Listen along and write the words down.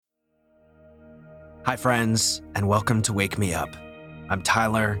Hi, friends, and welcome to Wake Me Up. I'm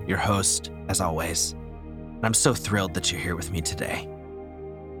Tyler, your host, as always, and I'm so thrilled that you're here with me today.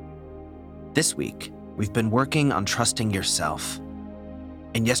 This week, we've been working on trusting yourself.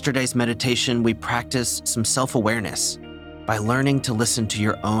 In yesterday's meditation, we practiced some self-awareness by learning to listen to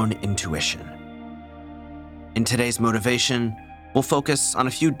your own intuition. In today's motivation, we'll focus on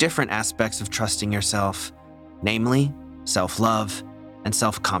a few different aspects of trusting yourself, namely self-love and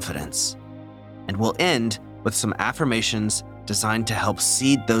self-confidence. And we'll end with some affirmations designed to help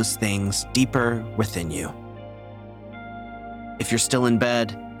seed those things deeper within you. If you're still in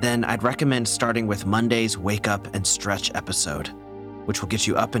bed, then I'd recommend starting with Monday's Wake Up and Stretch episode, which will get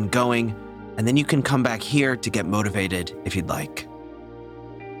you up and going, and then you can come back here to get motivated if you'd like.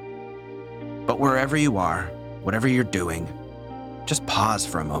 But wherever you are, whatever you're doing, just pause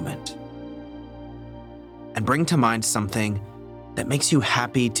for a moment and bring to mind something that makes you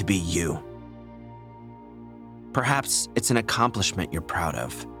happy to be you. Perhaps it's an accomplishment you're proud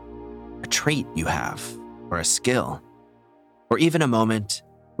of, a trait you have, or a skill, or even a moment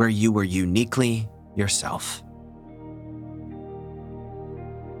where you were uniquely yourself.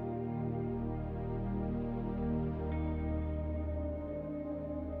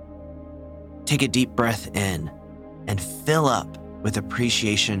 Take a deep breath in and fill up with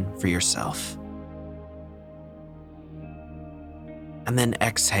appreciation for yourself. And then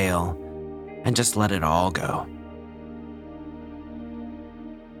exhale and just let it all go.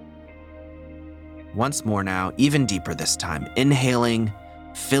 Once more now, even deeper this time, inhaling,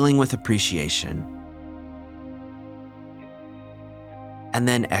 filling with appreciation. And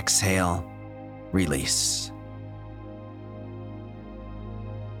then exhale, release.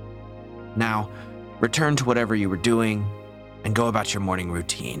 Now, return to whatever you were doing and go about your morning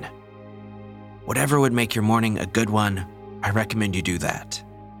routine. Whatever would make your morning a good one, I recommend you do that.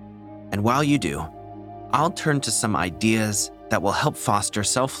 And while you do, I'll turn to some ideas that will help foster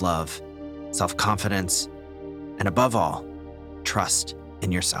self-love, self-confidence, and above all, trust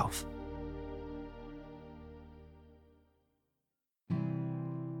in yourself.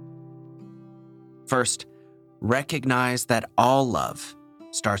 First, recognize that all love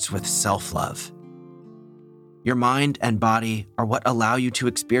starts with self-love. Your mind and body are what allow you to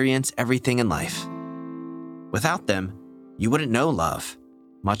experience everything in life. Without them, you wouldn't know love,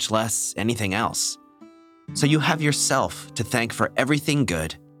 much less anything else. So you have yourself to thank for everything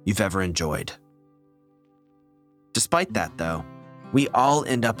good you've ever enjoyed. Despite that, though, we all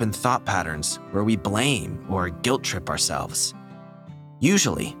end up in thought patterns where we blame or guilt trip ourselves.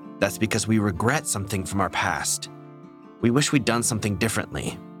 Usually, that's because we regret something from our past. We wish we'd done something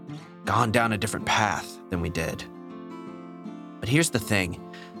differently, gone down a different path than we did. But here's the thing,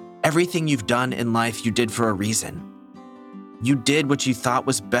 everything you've done in life you did for a reason. You did what you thought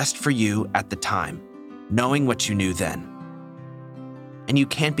was best for you at the time, knowing what you knew then. And you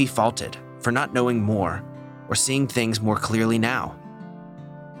can't be faulted for not knowing more or seeing things more clearly now.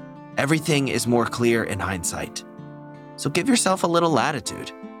 Everything is more clear in hindsight. So give yourself a little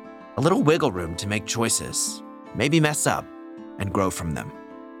latitude, a little wiggle room to make choices, maybe mess up, and grow from them.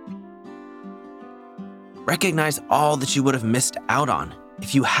 Recognize all that you would have missed out on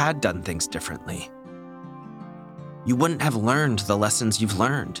if you had done things differently. You wouldn't have learned the lessons you've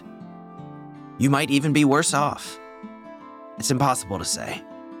learned. You might even be worse off. It's impossible to say.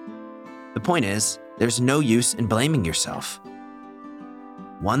 The point is, there's no use in blaming yourself.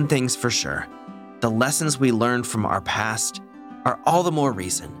 One thing's for sure, the lessons we learned from our past are all the more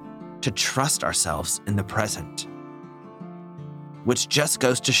reason to trust ourselves in the present. Which just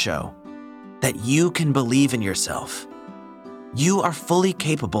goes to show that you can believe in yourself. You are fully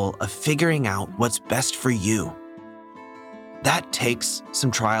capable of figuring out what's best for you. That takes some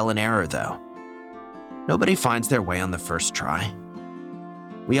trial and error, though. Nobody finds their way on the first try.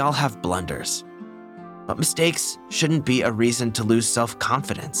 We all have blunders, but mistakes shouldn't be a reason to lose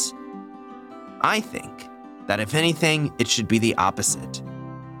self-confidence. I think that if anything, it should be the opposite.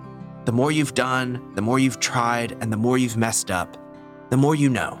 The more you've done, the more you've tried, and the more you've messed up, the more you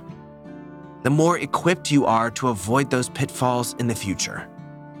know. The more equipped you are to avoid those pitfalls in the future.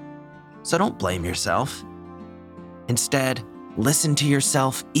 So don't blame yourself. Instead, listen to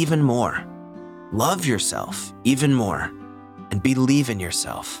yourself even more. Love yourself even more, and believe in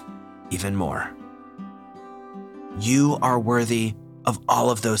yourself even more. You are worthy of all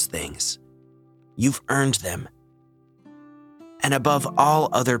of those things. You've earned them. And above all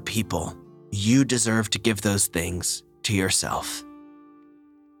other people, you deserve to give those things to yourself.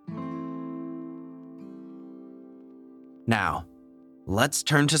 Now, let's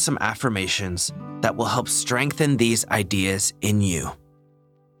turn to some affirmations that will help strengthen these ideas in you.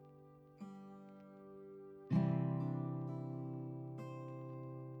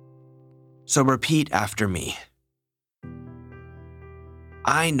 So repeat after me.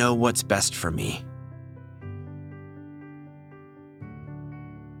 I know what's best for me.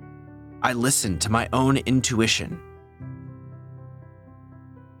 I listen to my own intuition.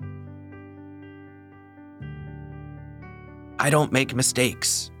 I don't make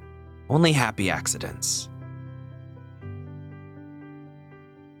mistakes, only happy accidents.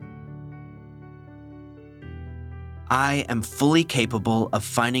 I am fully capable of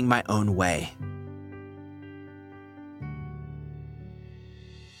finding my own way.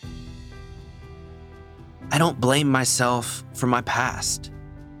 I don't blame myself for my past.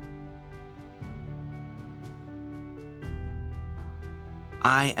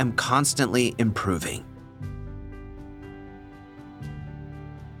 I am constantly improving.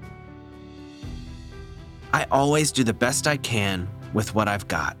 I always do the best I can with what I've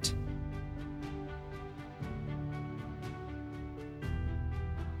got.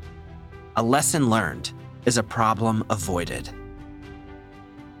 A lesson learned is a problem avoided.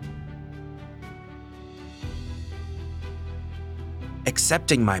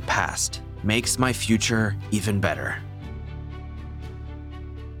 Accepting my past makes my future even better.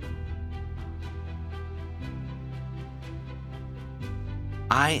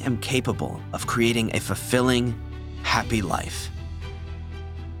 I am capable of creating a fulfilling, happy life.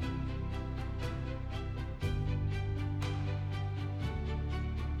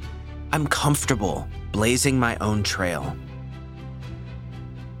 I'm comfortable blazing my own trail.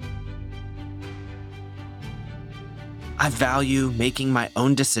 I value making my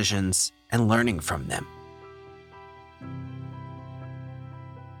own decisions and learning from them.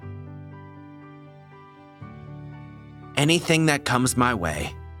 Anything that comes my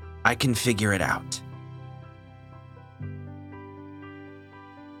way, I can figure it out.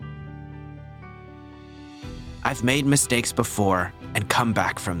 I've made mistakes before and come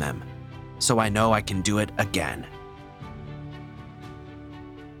back from them, so I know I can do it again.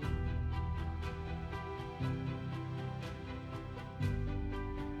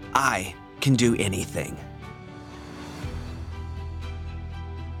 I can do anything.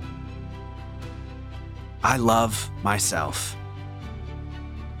 I love myself.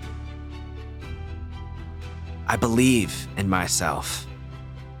 I believe in myself.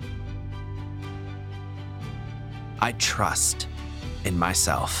 I trust in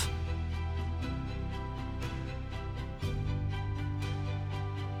myself.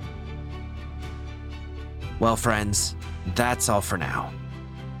 Well, friends, that's all for now.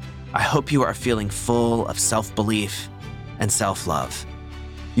 I hope you are feeling full of self-belief and self-love.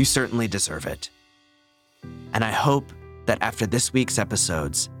 You certainly deserve it. And I hope that after this week's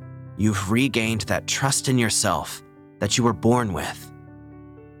episodes, you've regained that trust in yourself that you were born with.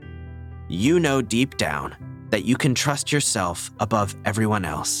 You know deep down that you can trust yourself above everyone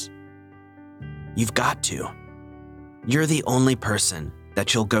else. You've got to. You're the only person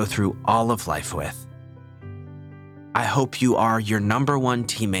that you'll go through all of life with. I hope you are your number one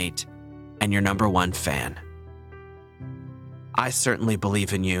teammate and your number one fan. I certainly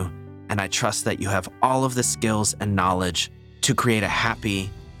believe in you, and I trust that you have all of the skills and knowledge to create a happy,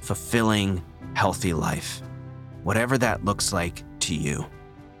 fulfilling, healthy life, whatever that looks like to you.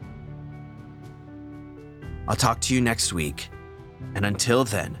 I'll talk to you next week, and until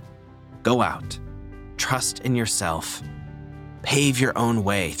then, go out, trust in yourself, pave your own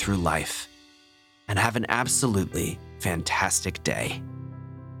way through life, and have an absolutely fantastic day.